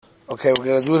Okay, we're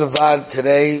going to do the Vad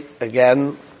today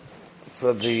again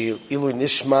for the Ilui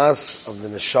Nishmas of the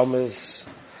Neshamas,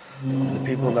 the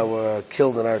people that were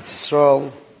killed in Eretz Yisrael,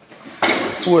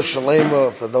 for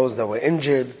Shalema for those that were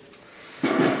injured,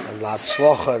 and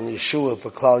Latzlocha and Yeshua for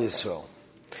Klal Yisrael.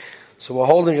 So we're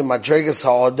holding in Madregas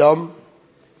HaAdam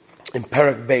in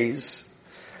Perek Beis,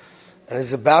 and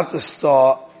he's about to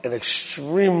start an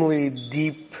extremely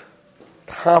deep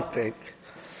topic,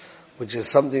 which is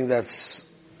something that's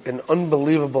an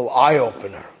unbelievable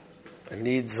eye-opener. It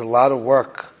needs a lot of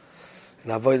work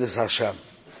in Avodas Hashem.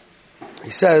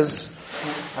 He says,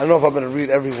 I don't know if I'm going to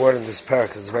read every word in this parak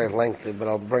because it's very lengthy, but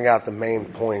I'll bring out the main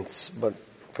points. But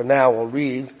for now, we'll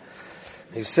read.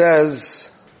 He says,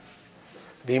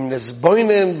 V'im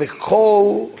nisboinen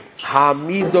b'kol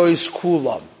ha'midois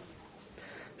kulam.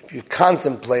 If you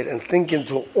contemplate and think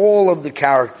into all of the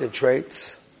character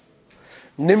traits,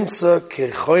 Nimsa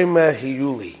kechoyma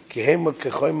hiyuli. Kehema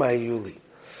kechoyma hiyuli.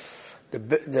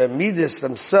 The midas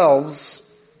themselves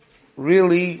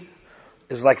really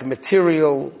is like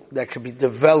material that can be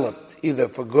developed either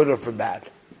for good or for bad.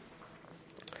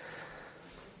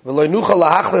 You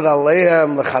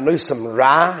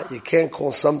can't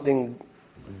call something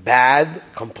bad,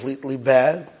 completely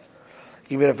bad,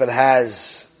 even if it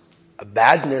has a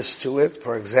badness to it.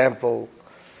 For example,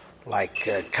 like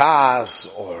kaas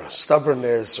or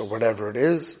stubbornness or whatever it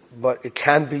is, but it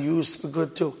can be used for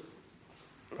good too.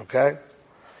 Okay?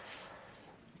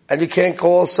 And you can't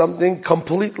call something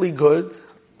completely good,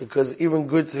 because even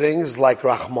good things like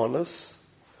Rahmanas,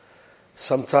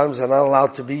 sometimes are not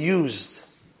allowed to be used.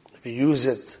 If you use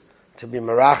it to be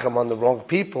merachem on the wrong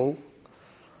people,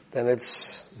 then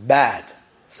it's bad.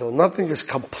 So nothing is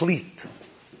complete.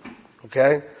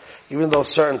 Okay? Even though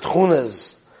certain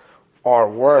tchunas are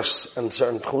worse and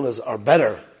certain tchunas are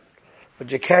better,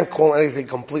 but you can't call anything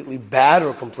completely bad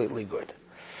or completely good.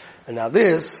 And now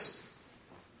this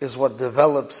is what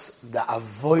develops the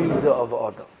avodah of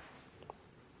Adam.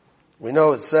 We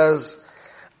know it says,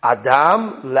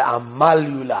 Adam le'amal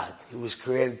yulad. He was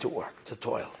created to work, to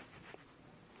toil.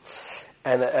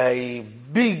 And a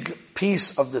big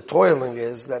piece of the toiling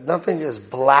is that nothing is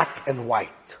black and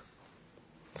white.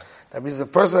 That means the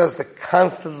person has to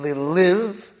constantly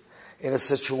live in a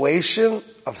situation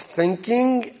of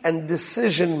thinking and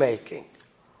decision making.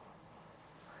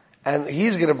 And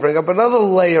he's going to bring up another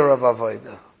layer of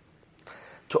avodah,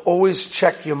 to always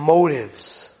check your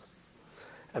motives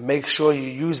and make sure you're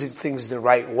using things the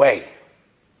right way.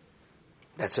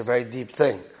 That's a very deep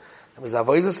thing. Because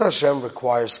avodas Hashem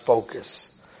requires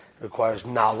focus. It requires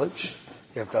knowledge.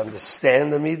 You have to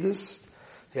understand the midas.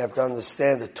 You have to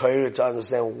understand the Torah, to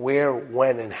understand where,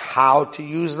 when, and how to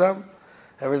use them.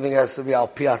 Everything has to be al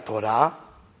pi Torah.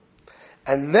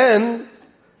 And then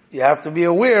you have to be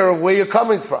aware of where you're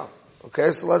coming from. Okay,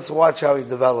 so let's watch how he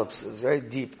develops this. Very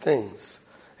deep things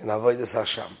in avodas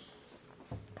Hashem.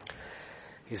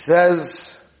 He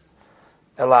says,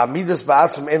 "Ela midas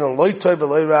ba'atzim ein loy toy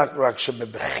v'loy rak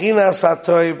shebebechinas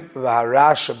hatoy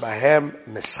v'hara shebahem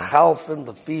mischalfen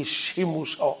lefi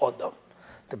shimush ha'odam."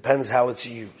 Depends how it's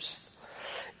used.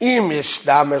 If you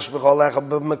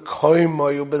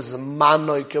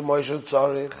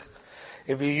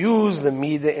use the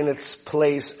midah in its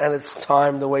place and its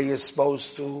time the way you're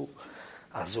supposed to,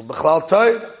 azu b'chlal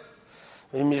toiv.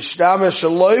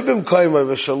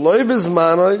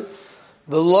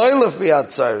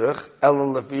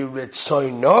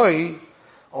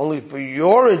 Only for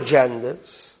your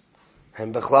agendas,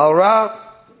 and b'chlal ra.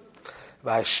 So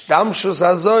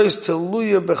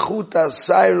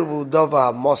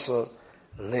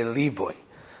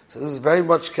this is very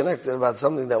much connected about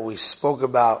something that we spoke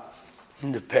about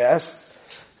in the past,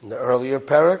 in the earlier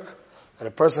parak, that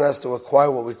a person has to acquire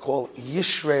what we call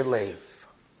yishrei lev,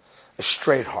 a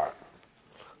straight heart.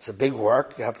 It's a big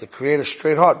work. You have to create a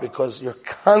straight heart because you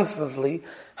constantly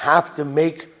have to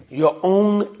make your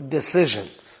own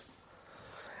decisions.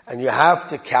 And you have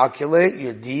to calculate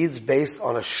your deeds based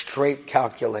on a straight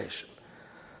calculation.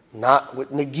 Not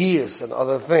with negias and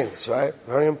other things, right?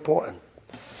 Very important.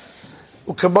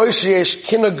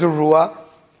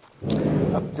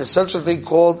 There's such a thing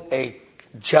called a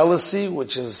jealousy,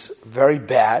 which is very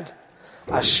bad.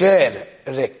 Asher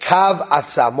rekav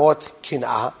atzamot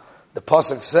kin'ah. The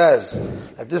pasuk says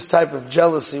that this type of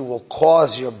jealousy will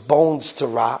cause your bones to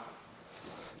rot.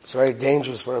 It's very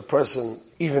dangerous for a person,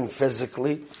 even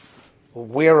physically. Will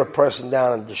wear a person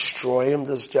down and destroy him,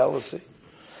 this jealousy.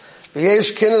 And then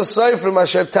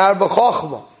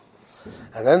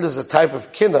there's a type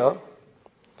of kinna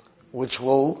which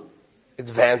will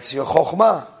advance your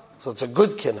chokhmah. So it's a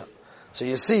good kinna. So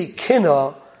you see,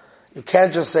 kinna, you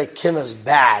can't just say kinna's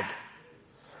bad.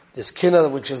 There's kina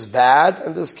which is bad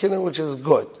and there's kina which is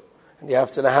good. And you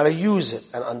have to know how to use it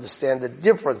and understand the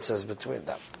differences between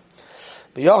them.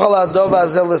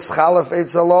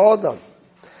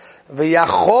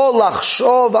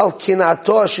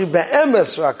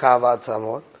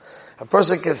 A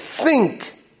person can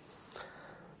think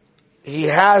he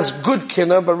has good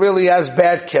kina, but really he has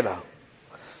bad kina.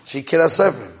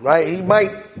 Right? He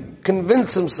might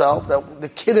convince himself that the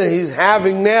kina he's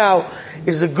having now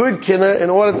is a good kina in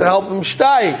order to help him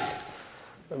shtay.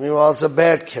 Meanwhile, it's a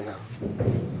bad kina.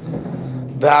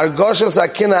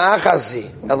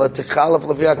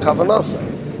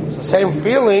 It's the same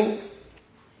feeling,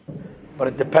 but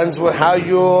it depends on how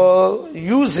you're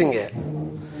using it.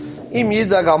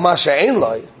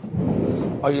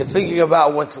 Are you thinking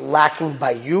about what's lacking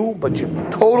by you, but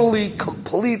you're totally,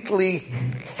 completely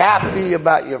happy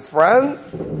about your friend?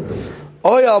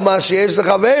 Or you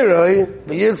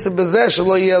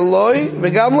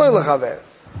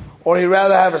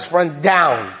rather have his friend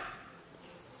down.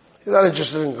 He's not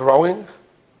interested in growing.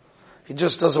 He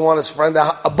just doesn't want his friend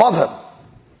above him.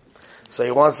 So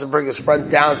he wants to bring his friend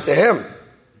down to him.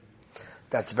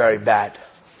 That's very bad.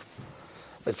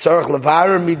 This is what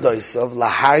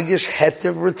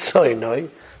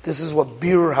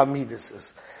Birur Hamidus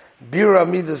is. Birur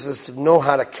Hamidus is to know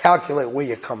how to calculate where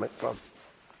you're coming from.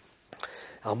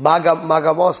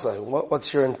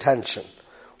 What's your intention?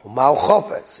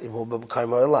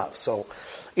 So,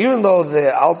 even though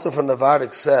the Alter from the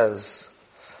Vardik says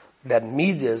that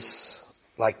Midas,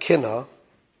 like Kina,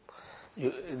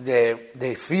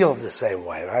 they feel the same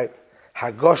way, right?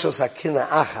 Hargoshos Hakina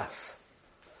Achas.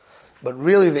 But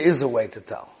really there is a way to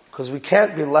tell. Because we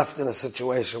can't be left in a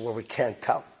situation where we can't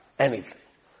tell anything.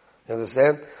 You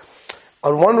understand?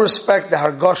 On one respect, the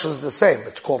Hargosh is the same.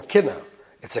 It's called Kina.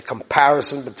 It's a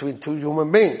comparison between two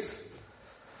human beings.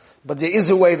 But there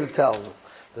is a way to tell.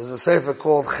 There's a sefer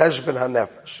called Cheshbon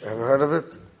HaNefesh. Ever heard of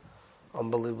it?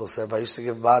 Unbelievable sefer. I used to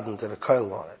give Baden to the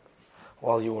Koil on it.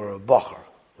 While you were a Bacher.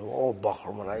 You were all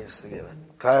Bacher when I used to give it.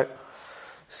 Okay?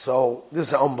 So, this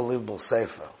is an unbelievable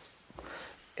sefer.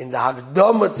 In the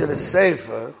Hakdama to the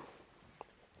Sefer,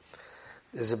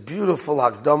 there's a beautiful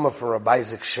Hakdama from Rabbi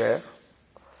Isaac Sher,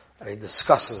 and he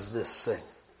discusses this thing.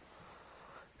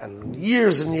 And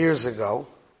years ago,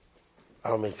 I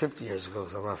don't mean 50 years ago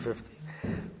because I'm not 50,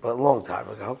 but a long time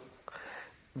ago,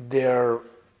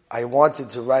 I wanted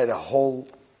to write a whole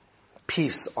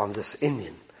piece on this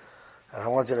Indian. And I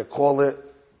wanted to call it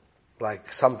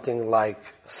like something like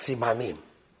Simanim,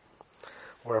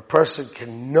 where a person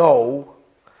can know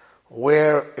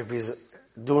where, if he's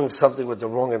doing something with the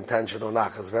wrong intention or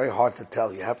not, 'cause it's very hard to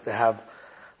tell. You have to have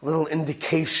little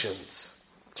indications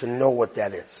to know what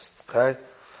that is. Okay?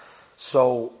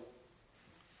 So,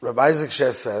 Rabbi Isaac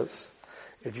Sher says,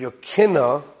 if your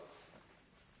kina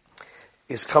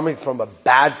is coming from a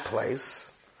bad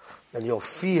place, then you'll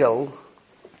feel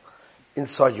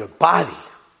inside your body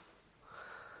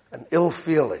an ill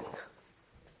feeling,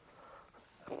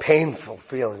 a painful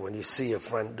feeling when you see your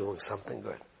friend doing something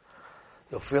good.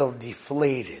 You'll feel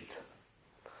deflated.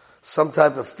 Some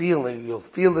type of feeling, you'll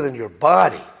feel it in your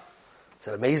body. It's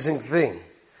an amazing thing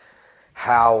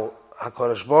how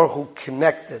HaKadosh Baruch Hu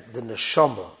connected the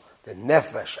neshama, the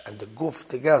nefesh, and the guf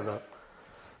together,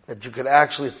 that you could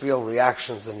actually feel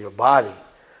reactions in your body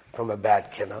from a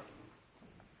bad kina.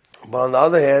 But on the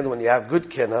other hand, when you have good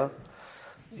kina,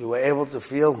 you were able to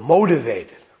feel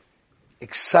motivated,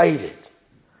 excited,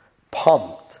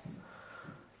 pumped,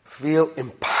 feel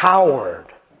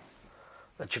empowered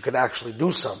that you could actually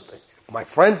do something. My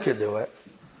friend could do it,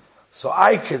 so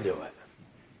I could do it.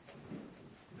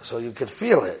 So you could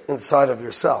feel it inside of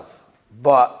yourself.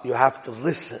 But you have to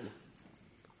listen.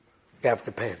 You have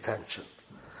to pay attention.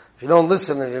 If you don't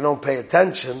listen and you don't pay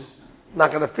attention, you're not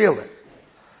going to feel it.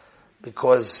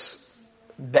 Because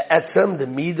be'etzem, the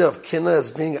midah of kina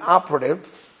is being operative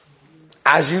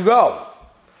as you go.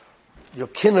 Your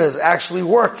kina is actually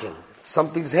working.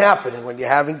 Something's happening when you're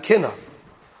having kina.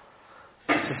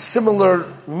 It's a similar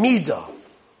midah,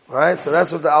 right? So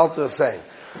that's what the Alter is saying.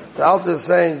 The Alter is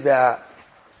saying that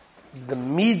the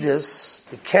midas,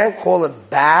 you can't call it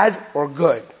bad or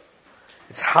good.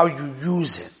 It's how you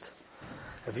use it.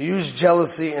 If you use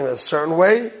jealousy in a certain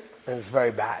way, then it's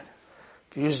very bad.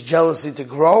 If you use jealousy to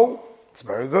grow, it's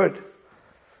very good.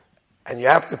 And you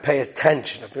have to pay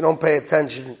attention. If you don't pay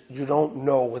attention, you don't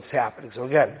know what's happening. So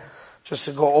again, just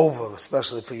to go over,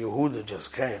 especially for Yehuda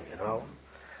just came,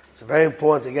 it's very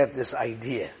important to get this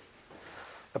idea.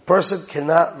 A person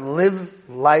cannot live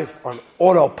life on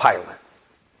autopilot.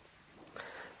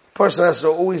 A person has to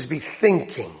always be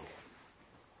thinking.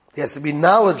 He has to be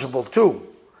knowledgeable too.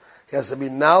 He has to be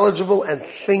knowledgeable and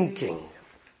thinking.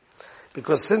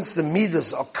 Because since the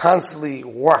midas are constantly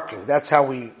working, that's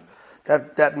how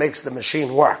that makes the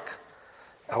machine work.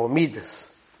 Our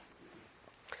midas.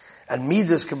 And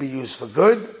midas can be used for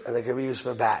good, and they can be used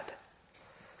for bad.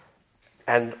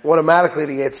 And automatically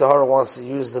the Yetzer Hara wants to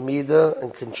use the midah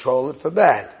and control it for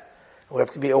bad. We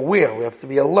have to be aware, we have to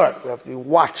be alert, we have to be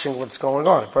watching what's going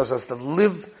on. A person has to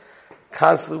live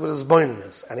constantly with his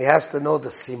boinus, and he has to know the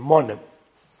simonim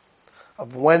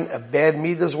of when a bad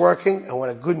midah is working and when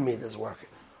a good midah is working.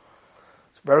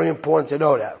 It's very important to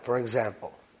know that. For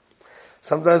example,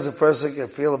 sometimes a person can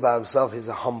feel about himself he's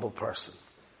a humble person.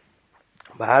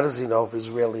 But how does he know if he's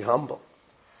really humble?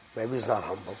 Maybe he's not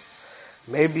humble.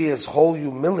 Maybe his whole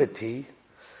humility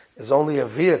is only a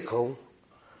vehicle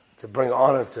to bring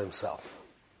honor to himself.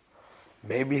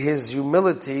 Maybe his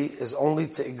humility is only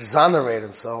to exonerate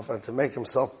himself and to make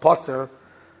himself potter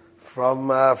from,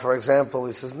 for example,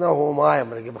 he says, no, who am I? I'm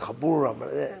going to give a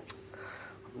chabura.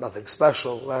 Nothing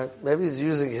special, right? Maybe he's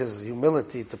using his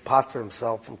humility to potter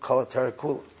himself from kol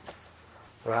kula,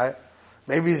 right?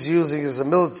 Maybe he's using his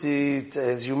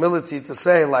humility to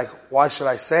say, like, why should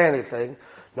I say anything?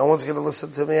 No one's going to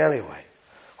listen to me anyway.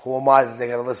 Who am I that they're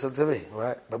going to listen to me,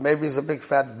 right? But maybe he's a big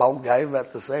fat balgaiv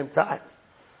at the same time.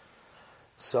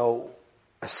 So,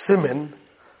 a siman,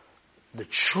 the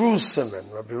true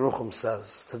siman, Rabbi Yerucham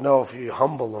says, to know if you're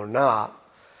humble or not,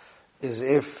 is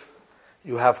if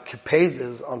you have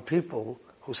kipedas on people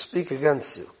who speak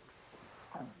against you.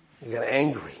 You get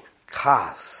angry,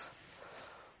 khas.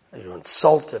 You're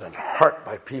insulted and hurt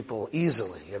by people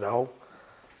easily, you know.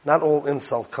 Not all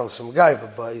insult comes from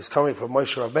Gaiva, but he's coming from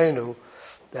Moshe Rabbeinu,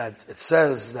 that it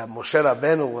says that Moshe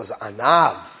Rabbeinu was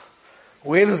anav.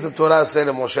 Where does the Torah say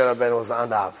that Moshe Rabbeinu was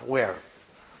anav? Where?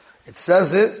 It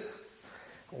says it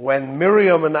when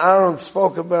Miriam and Aaron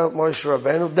spoke about Moshe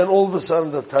Rabbeinu, then all of a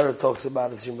sudden the Torah talks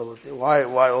about his humility. Why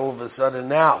all of a sudden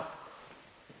now?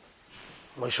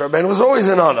 Moshe Rabbeinu was always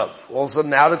an anav. All of a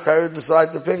sudden now the Torah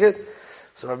decided to pick it.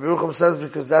 So Rabbi Yerucham says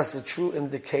because that's the true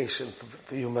indication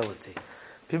for humility.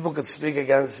 People could speak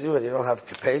against you and you don't have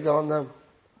kipeda on them.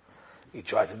 You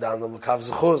try to down them with kav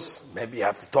zechus. Maybe you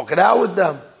have to talk it out with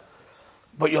them.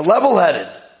 But you're level-headed.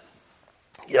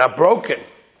 You're not broken.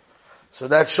 So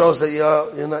that shows that you're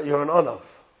an onav.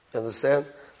 You understand?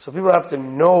 So people have to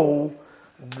know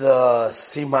the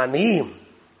simanim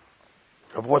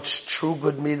of what's true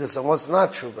good midas and what's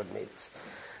not true good midas.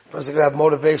 First, you're going to have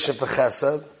motivation for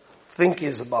chesed. Think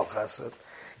he's about chesed.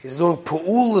 He's doing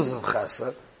pu'ulas of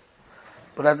chesed.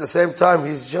 But at the same time,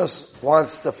 he just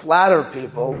wants to flatter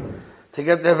people to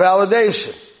get their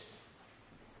validation.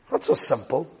 Not so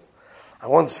simple. I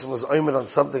once was oimed on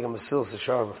something in Mesilas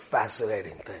Yesharim, a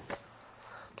fascinating thing.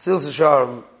 Mesilas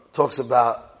Yesharim talks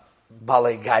about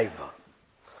Balei Gaiva.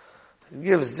 He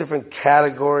gives different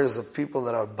categories of people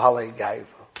that are Balei Gaiva.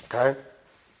 Okay?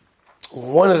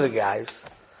 One of the guys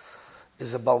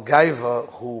is a Bal Gaiva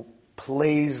who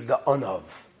plays the Unav.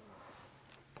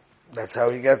 That's how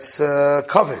he gets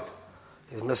covered.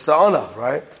 He's Mr. Unav,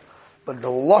 right? But the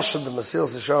Lashon the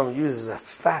Mesilas Yesharim uses a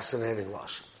fascinating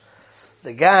Lashon.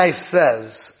 The guy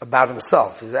says about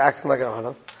himself, he's acting like an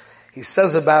Unav, he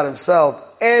says about himself,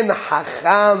 En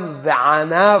hacham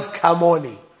ve'anav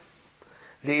kamoni.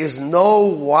 There is no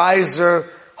wiser,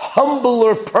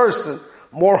 humbler person,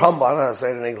 more humble, I don't know how to say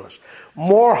it in English,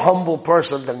 more humble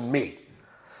person than me.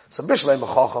 So Bishlei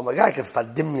Mechacham, a guy could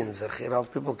fadimyan zich, you know,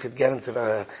 people could get into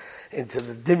the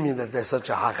dimyan that they're such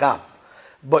a hacham.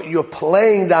 But you're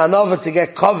playing the anava to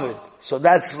get covered. So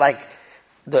that's like,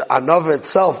 the anava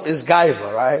itself is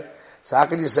gaiva, right? So how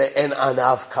can you say, en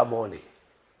anav kamoni?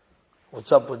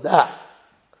 What's up with that?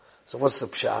 So what's the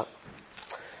pshat?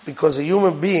 Because a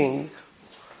human being,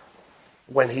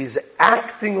 when he's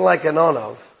acting like an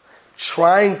anav,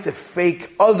 trying to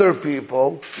fake other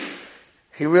people,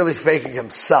 he really faking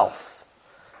himself.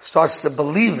 Starts to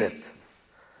believe it.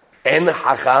 En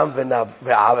hacham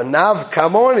ve'anav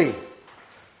kamoni.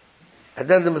 And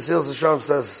then the Mesilas Yesharim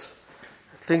says,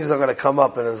 things are going to come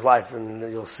up in his life and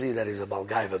you'll see that he's a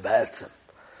balgaiva ba'etzem.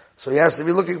 So he has to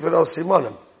be looking for those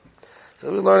simonim.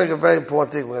 So we're learning a very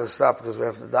important thing. We're going to stop because we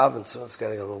have to daven, so it's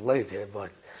getting a little late here,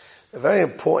 but a very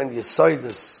important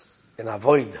yisoidus in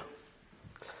avoida.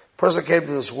 A person came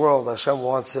to this world, Hashem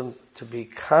wants him to be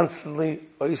constantly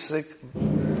oisik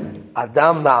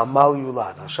adam na'amal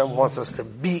yulad. Hashem wants us to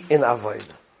be in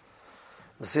avoida.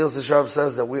 Mesilas Yesharim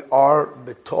says that we are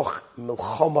betoch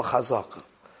milchoma chazaka.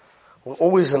 We're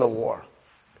always in a war.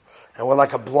 And we're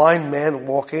like a blind man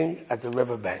walking at the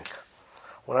riverbank.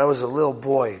 When I was a little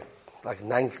boy, like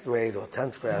 9th grade or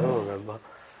 10th grade, I don't remember,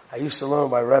 I used to learn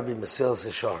by Rabbi Mesilas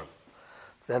Yesharim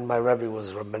Then my Rebbe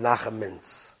was Rabbi Menachem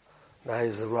Mintz. Now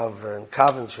he's a Rav in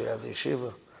Coventry at the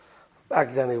yeshiva.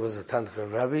 Back then he was a 10th grade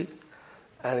Rebbe,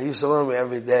 and he used to learn me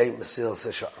every day Mesilas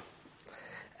Yesharim.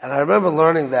 And I remember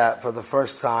learning that for the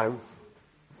first time,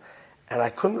 and I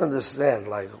couldn't understand,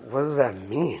 like, what does that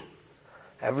mean?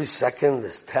 Every second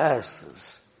this test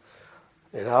is,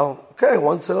 okay,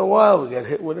 once in a while we get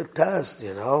hit with a test,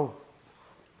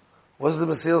 What does the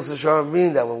Mesilas Yesharim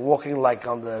mean? That we're walking like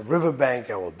on the riverbank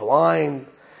and we're blind,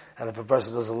 and if a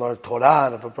person doesn't learn Torah,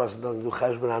 and if a person doesn't do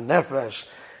Cheshbon HaNefesh,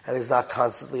 and he's not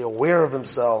constantly aware of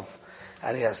himself,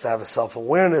 and he has to have a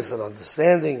self-awareness and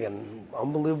understanding and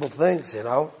unbelievable things,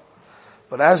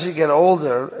 But as you get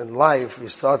older in life, you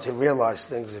start to realize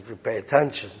things if you pay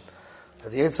attention.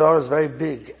 That the Yetzer Hara is very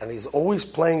big, and he's always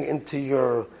playing into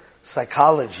your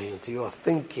psychology, into your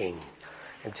thinking,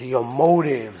 into your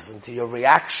motives, into your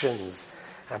reactions.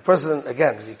 And a person,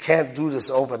 again, you can't do this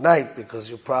overnight because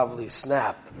you probably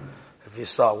snap if you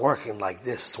start working like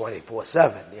this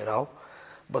 24/7,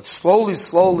 But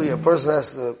slowly, a person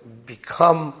has to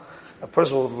become a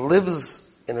person who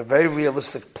lives in a very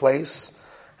realistic place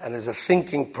and is a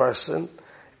thinking person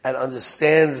and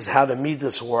understands how the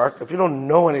midas work. If you don't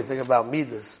know anything about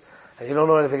midas, and you don't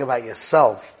know anything about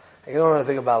yourself, and you don't know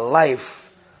anything about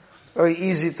life, it's very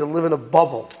easy to live in a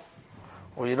bubble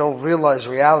where you don't realize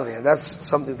reality. And that's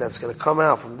something that's going to come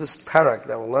out from this parak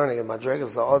that we're learning in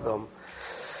Madregas Ha'adam.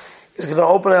 It's going to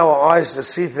open our eyes to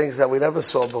see things that we never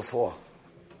saw before.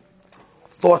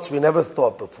 Thoughts we never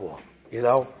thought before,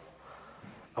 I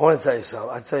want to tell you something.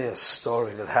 I'll tell you a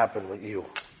story that happened with you.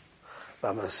 But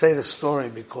I'm going to say the story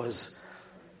because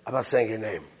I'm not saying your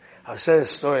name. I'll say the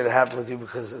story that happened with you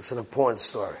because it's an important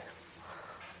story.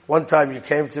 One time you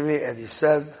came to me and you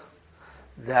said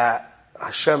that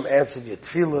Hashem answered your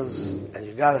tefillahs and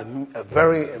you got a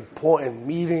very important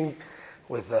meeting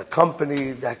with a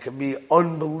company that could be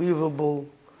unbelievable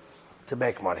to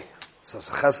make money. So it's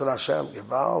a chesed Hashem,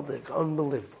 gewaldig,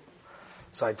 unbelievable.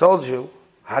 So I told you,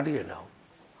 how do you know?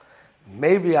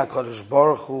 Maybe HaKadosh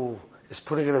Baruch Hu is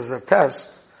putting it as a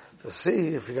test to see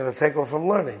if you're going to take off from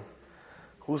learning.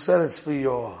 Who said it's for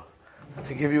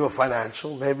to give you a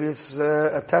financial? Maybe it's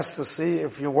a test to see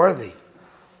if you're worthy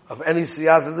of any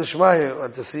siyata d'shmaya, or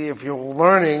to see if your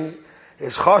learning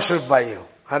is choshev by you.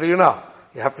 How do you know?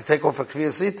 You have to take off a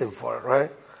kviyas itim for it,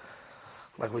 right?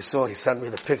 Like we saw, he sent me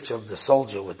the picture of the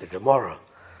soldier with the Gemara.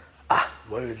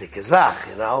 Moed the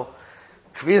Kazakh,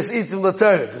 Kviyas itim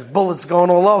l'Torah. There's bullets going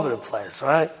all over the place,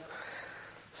 right?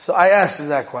 So I asked him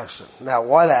that question. Now,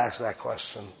 why did I ask that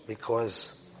question?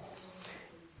 Because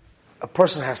a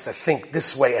person has to think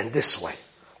this way and this way.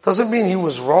 Doesn't mean he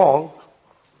was wrong,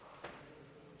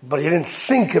 but he didn't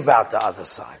think about the other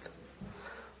side.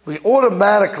 We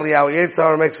automatically, our Yetzer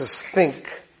Hara makes us think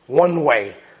one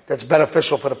way that's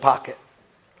beneficial for the pocket.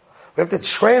 We have to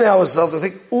train ourselves to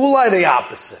think ulai the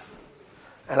opposite.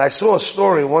 And I saw a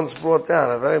story once brought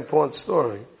down, a very important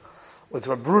story, with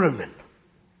Reb Ruderman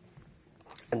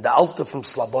and the Alter from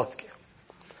Slobodka.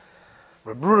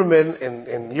 Reb Ruderman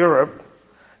in Europe,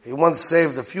 he once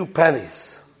saved a few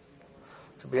pennies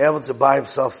to be able to buy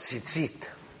himself tzitzit.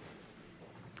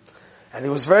 And he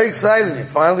was very excited. He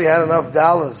finally had enough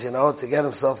dollars, to get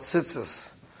himself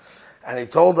tzitzis. And he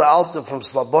told the Alter from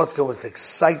Slobodka with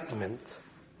excitement,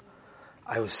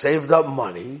 I saved up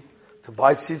money to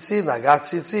buy tzitzit, and I got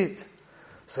tzitzit.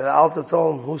 So the Alter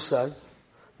told him, who said,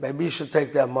 maybe you should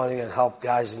take that money and help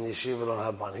guys in yeshiva who don't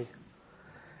have money.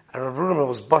 And Reb Ruderman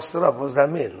was busted up. What does that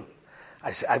mean?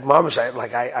 I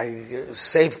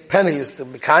saved pennies to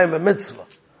become a mitzvah.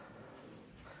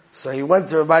 So he went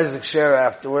to Rabbi Isaac Sher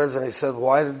afterwards and he said,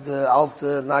 why did the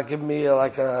Alter not give me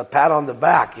a pat on the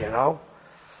back,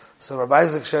 So Rabbi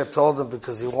Isaac Sher told him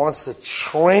because he wants to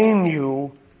train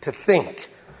you to think.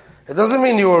 It doesn't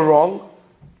mean you were wrong,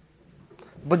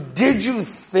 but did you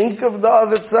think of the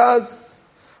other side?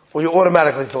 Or you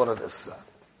automatically thought of this side?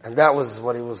 And that was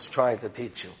what he was trying to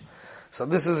teach you. So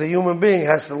this is a human being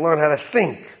has to learn how to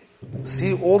think.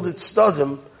 See all the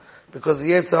studim, because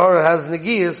the Yetzer Hara has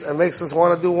negiyas and makes us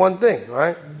want to do one thing,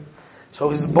 right? So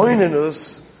his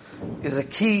boinenus is a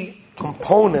key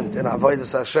component in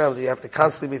Avodas Hashem that you have to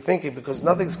constantly be thinking, because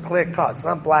nothing's clear cut. It's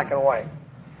not black and white.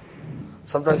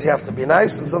 Sometimes you have to be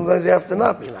nice and sometimes you have to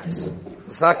not be nice.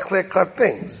 It's not clear cut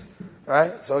things,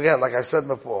 right? So again, like I said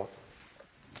before,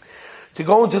 to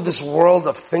go into this world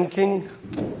of thinking,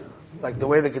 like the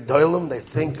way the Gedolim, they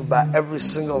think about every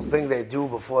single thing they do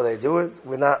before they do it,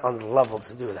 we're not on the level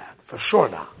to do that. For sure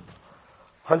not.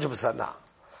 100% not.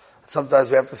 Sometimes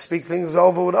we have to speak things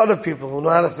over with other people who know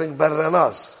how to think better than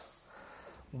us.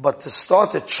 But to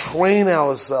start to train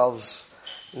ourselves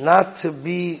not to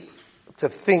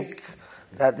think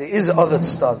that there is other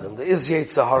tzaddim, there is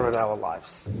Yetzer Hara in our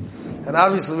lives. And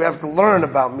obviously we have to learn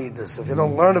about Midas. If you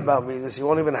don't learn about Midas, you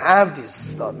won't even have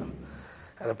these tzaddim.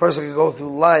 And a person can go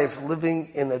through life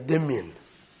living in a dimyan,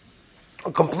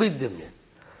 a complete dimyan.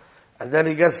 And then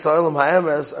he gets to Olam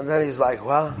HaEmes, and then he's like,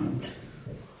 well,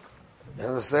 you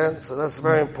understand? So that's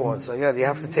very important. So yeah, you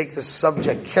have to take this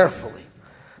subject carefully.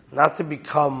 Not to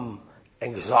become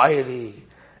anxiety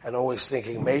and always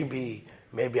thinking, maybe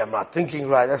I'm not thinking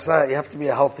right. That's not, you have to be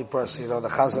a healthy person. You know, the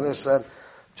Chazon Ish said,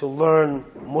 to learn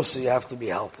Musa, you have to be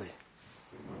healthy.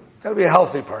 You gotta be a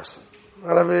healthy person.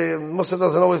 Musa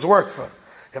doesn't always work for you.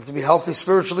 You have to be healthy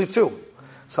spiritually too.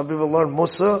 Some people learn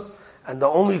Musa, and the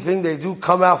only thing they do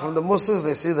come out from the Musa is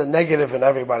they see the negative in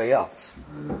everybody else,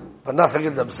 but nothing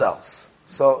in themselves.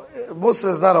 So Musa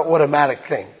is not an automatic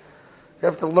thing. You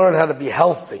have to learn how to be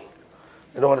healthy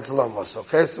in order to learn Musa.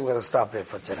 Okay, so we're going to stop here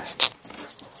for today.